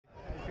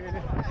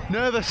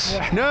Nervous,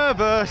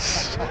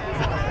 nervous.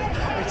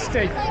 It's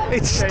steep.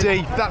 It's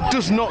steep. That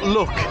does not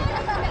look.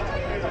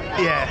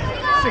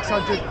 Yeah.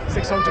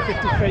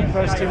 650 feet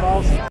first 2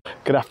 miles.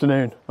 Good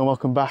afternoon and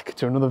welcome back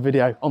to another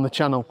video on the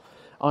channel.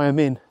 I am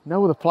in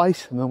no other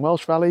place than the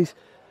Welsh Valleys.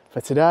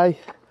 For today,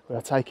 we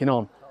are taking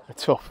on a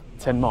tough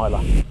 10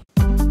 miler.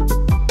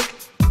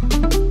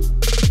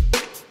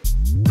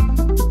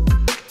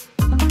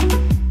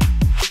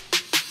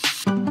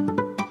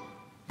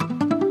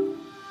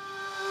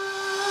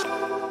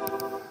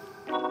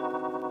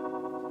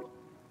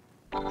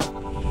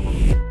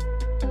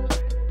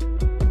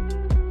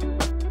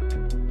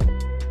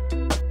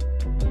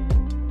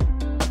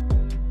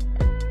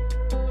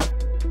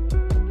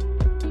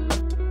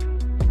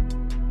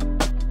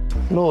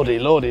 Lordy,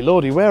 lordy,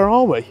 lordy, where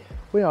are we?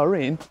 We are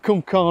in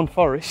Cwmcarn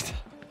Forest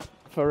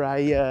for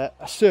a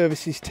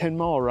services 10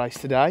 mile race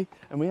today,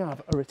 and we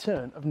have a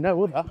return of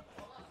no other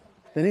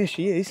than here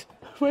she is.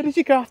 Where did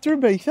you go after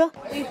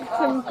Ibiza? Needed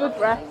some good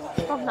rest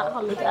from that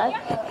holiday.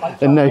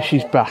 And now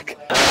she's back.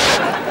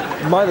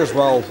 Might as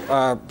well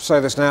say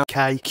this now.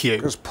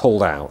 KQ. It's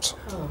pulled out.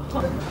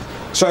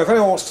 So if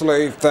anyone wants to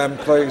leave, then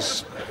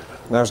please,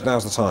 now's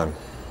the time.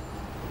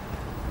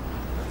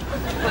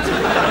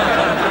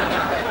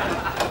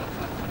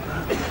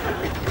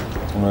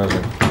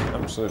 Amazing,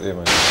 absolutely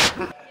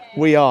amazing.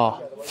 We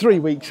are 3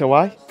 weeks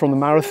away from the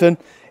marathon.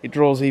 It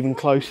draws even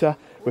closer.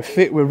 We're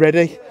fit, we're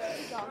ready.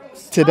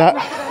 Today,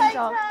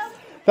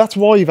 that's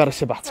why you've had a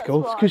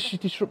sabbatical, it's because she's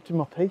disrupting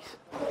my peace.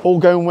 All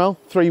going well,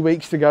 3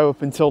 weeks to go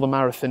up until the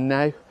marathon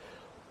now.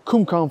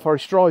 Cwmcarn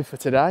Forest Drive for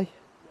today.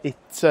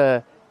 It's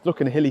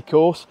looking a hilly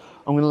course.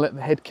 I'm going to let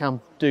the head cam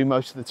do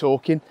most of the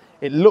talking.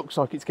 It looks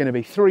like it's going to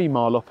be 3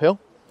 mile uphill,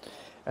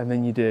 and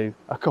then you do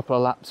a couple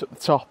of laps at the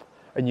top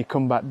and you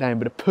come back down,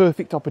 but a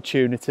perfect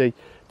opportunity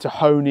to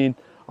hone in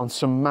on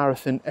some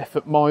marathon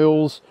effort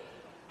miles.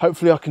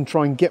 Hopefully I can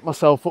try and get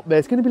myself up there.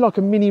 It's going to be like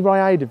a mini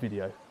Rayada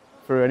video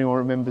for anyone who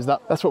remembers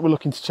that. That's what we're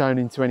looking to tune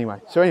into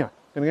anyway. So anyway,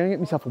 I'm going to go and get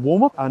myself a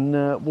warm up, and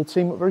we'll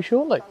team up very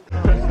shortly.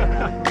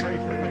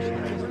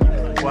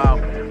 Wow.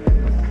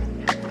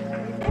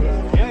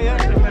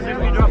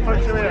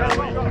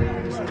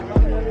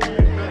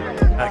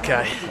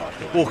 Okay,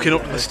 walking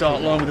up to the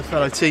start line with a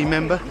fellow team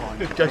member,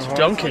 Joseph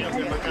Donkey.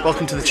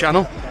 Welcome to the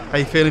channel. How are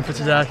you feeling for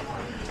today?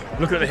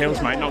 Look at the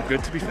hills, mate. Not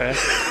good, to be fair.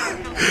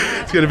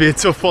 It's going to be a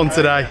tough one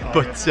today,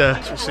 but we'll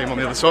see him on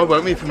the other side,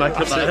 won't we, if we make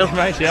it up that hill?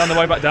 Mate, yeah, on the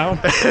way back down.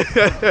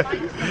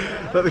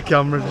 Let the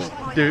camera just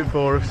do it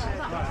for us.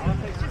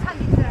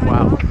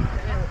 Wow.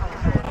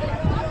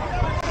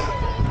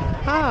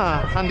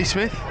 Ah, Andy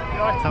Smith.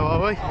 How are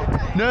we?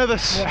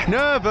 Nervous, yeah.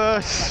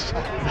 Nervous.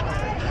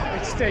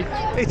 It's steep.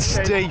 It's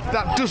steep.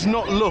 That does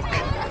not look.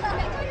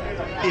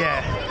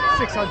 Yeah.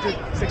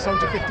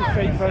 650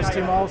 feet first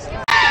 2 miles.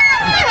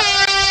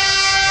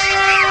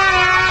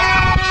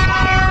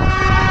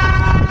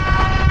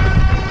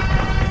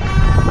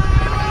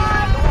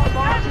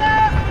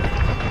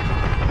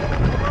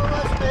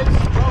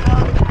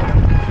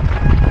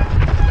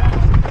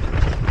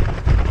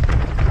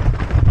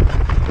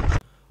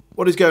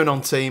 What is going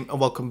on, team, and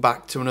welcome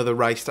back to another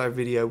race day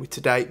video, with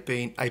today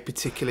being a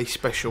particularly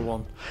special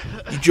one.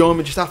 You joined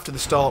me just after the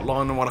start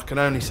line on what I can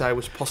only say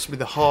was possibly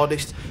the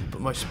hardest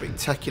but most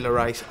spectacular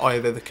race I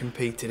have ever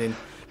competed in.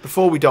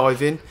 Before we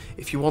dive in,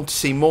 if you want to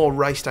see more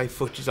race day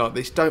footage like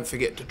this, don't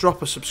forget to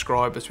drop a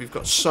subscribe, as we've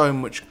got so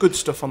much good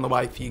stuff on the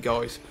way for you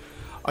guys.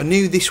 I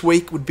knew this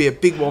week would be a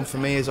big one for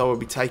me, as I would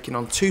be taking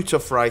on 2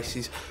 tough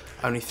races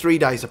only 3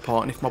 days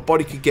apart, and if my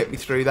body could get me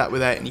through that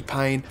without any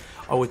pain,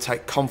 I would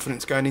take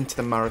confidence going into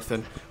the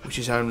marathon, which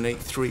is only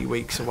 3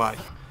 weeks away.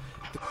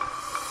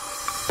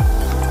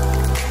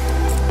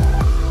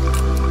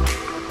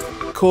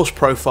 The course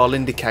profile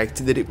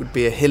indicated that it would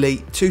be a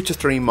hilly 2 to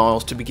 3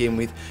 miles to begin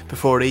with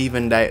before it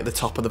evened out at the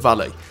top of the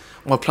valley.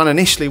 My plan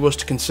initially was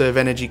to conserve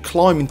energy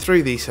climbing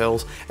through these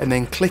hills and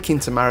then click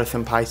into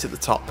marathon pace at the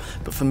top,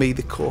 but for me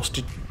the course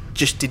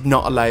just did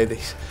not allow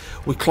this.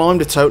 We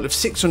climbed a total of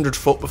 600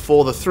 foot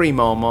before the 3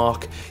 mile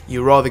mark.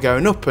 You were either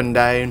going up and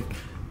down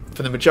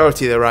for the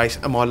majority of the race,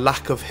 and my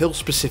lack of hill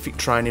specific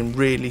training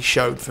really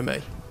showed for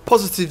me.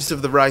 Positives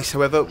of the race,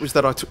 however, was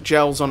that I took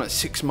gels on at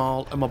 6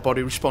 mile and my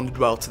body responded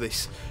well to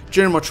this.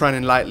 During my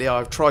training lately,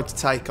 I've tried to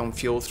take on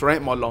fuel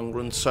throughout my long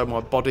runs, so my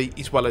body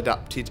is well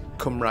adapted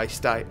come race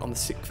day on the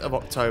 6th of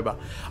October.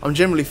 I'm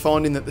generally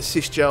finding that the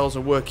Cis gels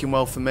are working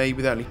well for me.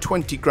 With only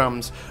 20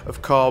 grams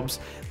of carbs,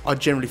 I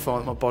generally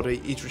find that my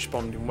body is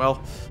responding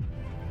well.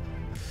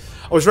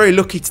 I was very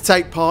lucky to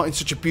take part in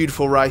such a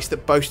beautiful race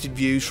that boasted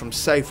views from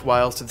South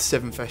Wales to the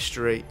Severn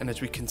Estuary, and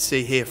as we can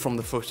see here from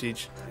the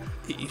footage,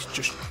 it is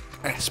just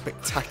a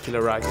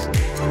spectacular race.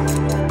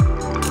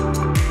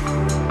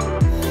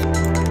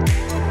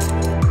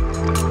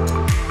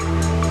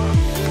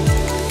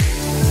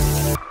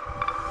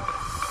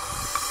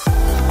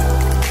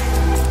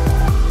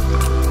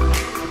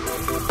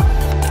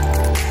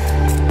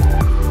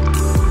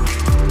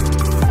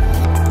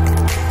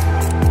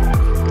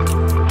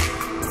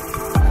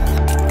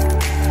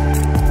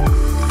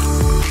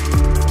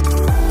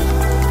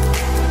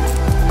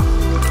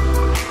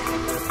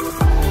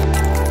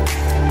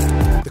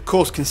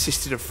 course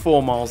consisted of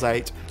 4 miles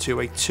out to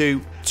a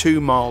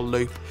 2-mile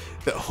loop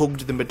that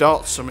hugged the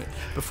Medart summit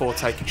before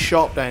taking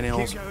sharp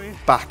downhills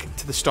back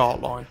to the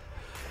start line.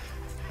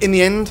 In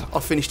the end, I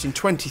finished in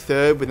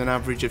 23rd with an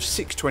average of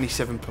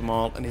 6.27 per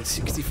mile and in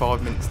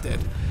 65 minutes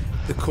dead.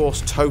 The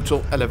course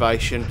total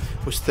elevation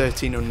was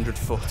 1,300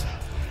 foot.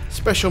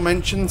 Special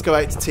mentions go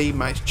out to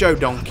teammates Joe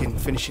Donkin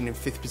finishing in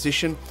 5th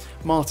position,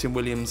 Martin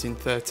Williams in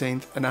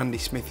 13th and Andy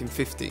Smith in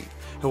 15th,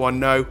 who I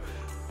know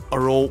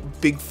are all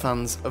big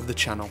fans of the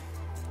channel.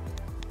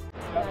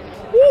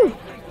 Woo!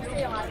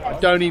 I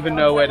don't even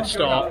know where to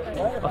start.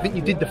 I think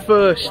you did the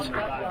first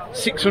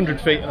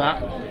 600 feet of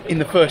that in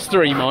the first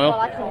 3 mile.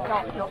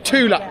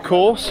 2-lap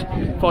course.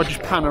 If I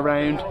just pan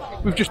around,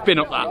 we've just been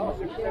up that.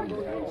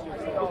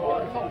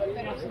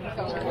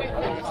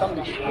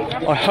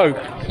 I hope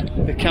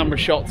the camera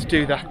shots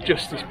do that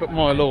justice, but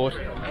my lord,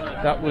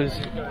 that was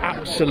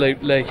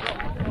absolutely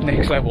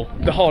next level.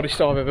 The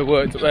hardest I've ever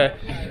worked up there.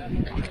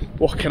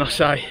 What can I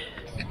say?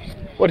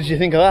 What did you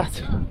think of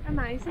that?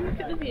 Amazing, look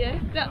at the view.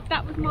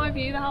 That was my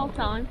view the whole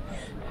time.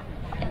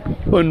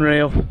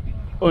 Unreal,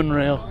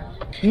 unreal.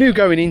 Knew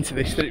going into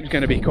this that it was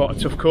going to be quite a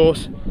tough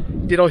course.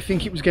 Did I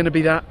think it was going to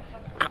be that?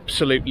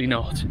 Absolutely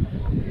not.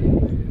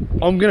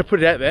 I'm going to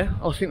put it out there,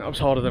 I think that was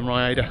harder than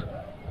Rhyada.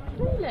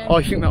 Really?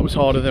 I think that was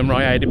harder than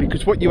Rhyada,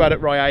 because what you had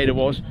at Rhyada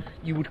was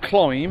you would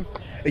climb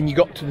and you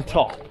got to the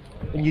top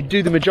and you'd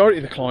do the majority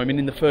of the climbing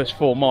in the first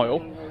 4 mile,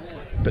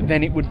 but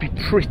then it would be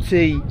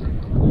pretty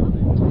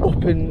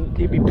up and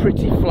it'd be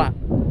pretty flat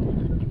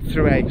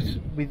throughout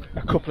with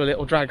a couple of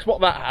little drags. What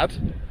that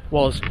had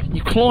was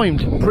you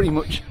climbed pretty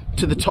much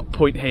to the top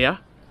point here,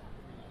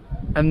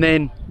 and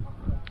then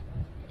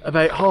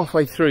about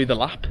halfway through the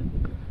lap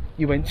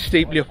you went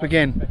steeply up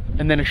again,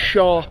 and then a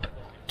sharp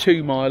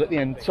 2 mile at the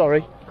end.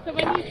 Sorry. So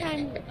when you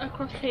came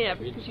across here,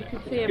 because you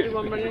could see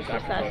everyone running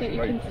across there, I think you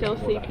can still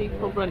see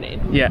people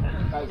running. Yeah.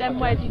 Then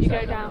where did you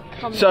go down?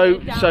 So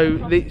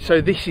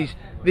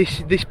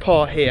this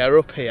part here,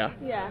 up here,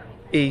 yeah,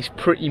 is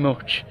pretty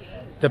much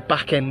the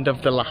back end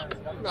of the lap.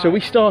 Right. So we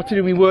started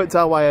and we worked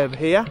our way over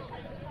here,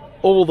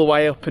 all the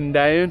way up and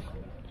down.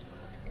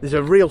 There's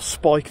a real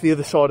spike the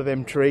other side of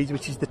them trees,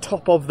 which is the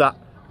top of that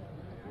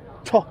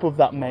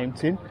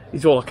mountain,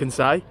 is all I can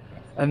say.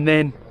 And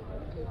then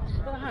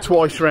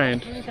twice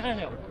round.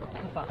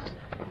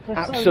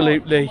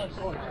 Absolutely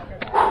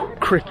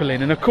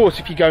crippling. And of course,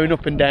 if you're going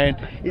up and down,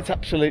 it's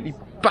absolutely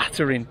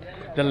battering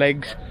the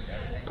legs.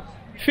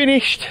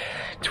 Finished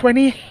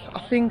 20th,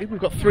 I think. We've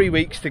got 3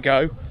 weeks to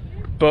go,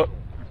 but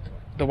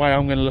the way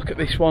I'm going to look at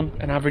this one,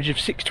 an average of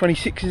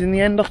 6.26 is in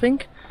the end, I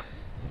think.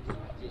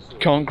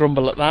 Can't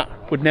grumble at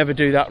that. Would never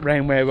do that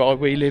round where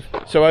we live,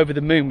 so over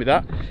the moon with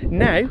that.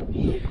 Now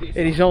it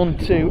is on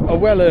to a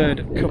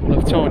well-earned couple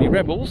of tiny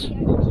rebels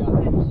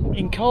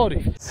in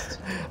Cardiff.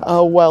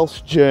 Our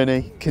Welsh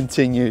journey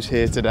continues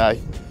here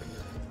today.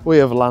 We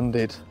have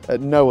landed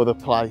at no other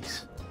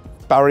place,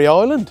 Barry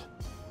Island,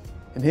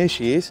 and here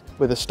she is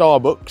with a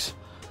Starbucks.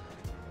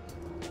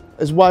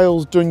 Has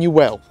Wales done you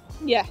well?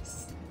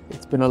 yes,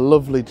 It's been a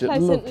lovely,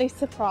 pleasantly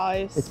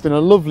surprised. it's been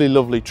a lovely,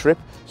 lovely trip.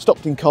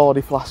 Stopped in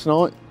Cardiff last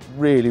night.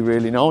 Really,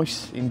 really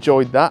nice.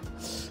 Enjoyed that.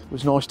 It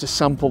was nice to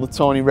sample the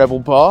Tiny Rebel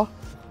bar.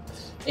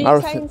 Are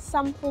you saying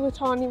sample the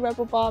Tiny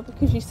Rebel bar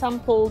because you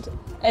sampled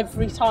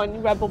every Tiny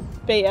Rebel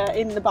beer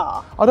in the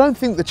bar? I don't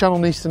think the channel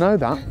needs to know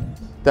that.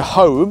 The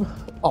home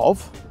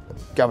of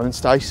Gavin and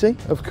Stacey,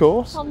 of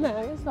course. On there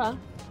as well.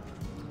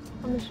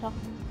 On the shop.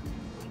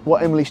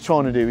 What Emily's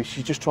trying to do is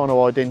she's just trying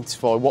to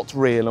identify what's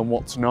real and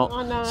what's not.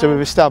 I know. So we've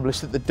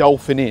established that the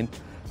Dolphin Inn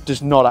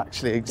does not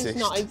actually exist.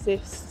 Does not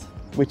exist.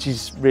 Which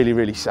is really,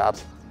 really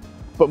sad.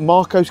 But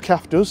Marco's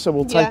Cafe does, so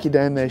we'll take you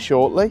down there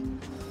shortly.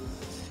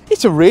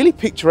 It's a really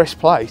picturesque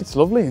place. It's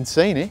lovely and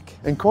scenic,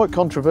 and quite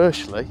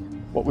controversially,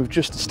 what we've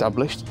just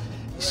established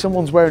is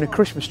someone's wearing a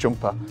Christmas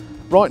jumper.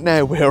 Right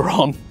now we're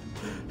on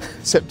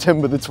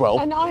September the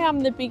 12th. And I am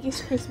the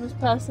biggest Christmas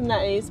person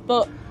that is,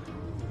 but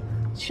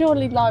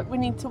surely we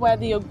need to wear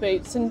the Ugg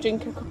boots and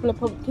drink a couple of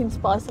pumpkin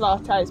spice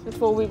lattes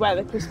before we wear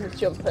the Christmas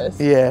jumpers.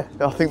 Yeah,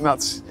 I think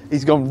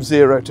he's gone from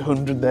 0 to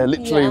 100 there.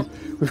 Literally,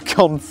 we've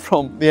gone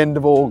from the end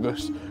of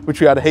August, which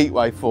we had a heat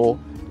wave for,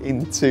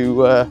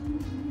 into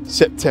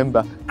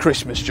September.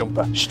 Christmas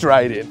jumper,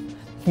 straight in,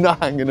 not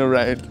hanging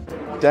around.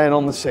 Down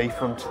on the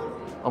seafront,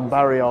 on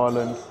Barry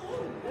Island.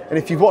 And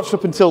if you've watched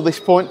up until this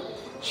point,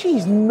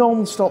 she's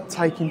non-stop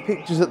taking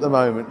pictures at the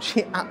moment.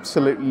 She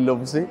absolutely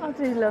loves it. I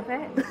do love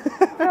it.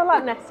 I feel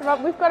like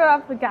Nessa, we've got to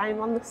have the game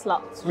on the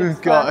slots.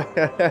 We've got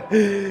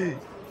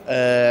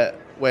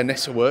where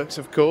Nessa works,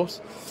 of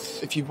course.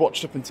 If you've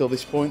watched up until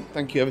this point,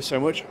 thank you ever so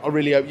much. I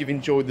really hope you've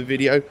enjoyed the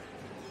video.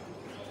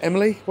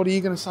 Emily, what are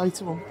you going to say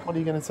to them? What are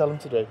you going to tell them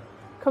to do?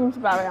 Come to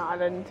Barry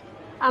Island,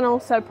 and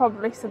also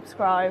probably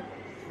subscribe.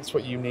 That's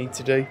what you need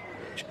to do.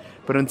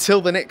 But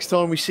until the next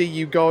time we see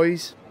you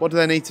guys, what do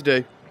they need to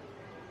do?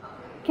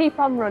 Keep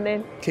on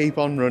running. Keep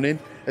on running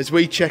as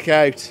we check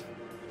out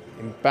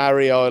in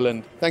Barry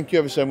Island. Thank you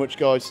ever so much,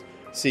 guys.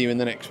 See you in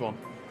the next one.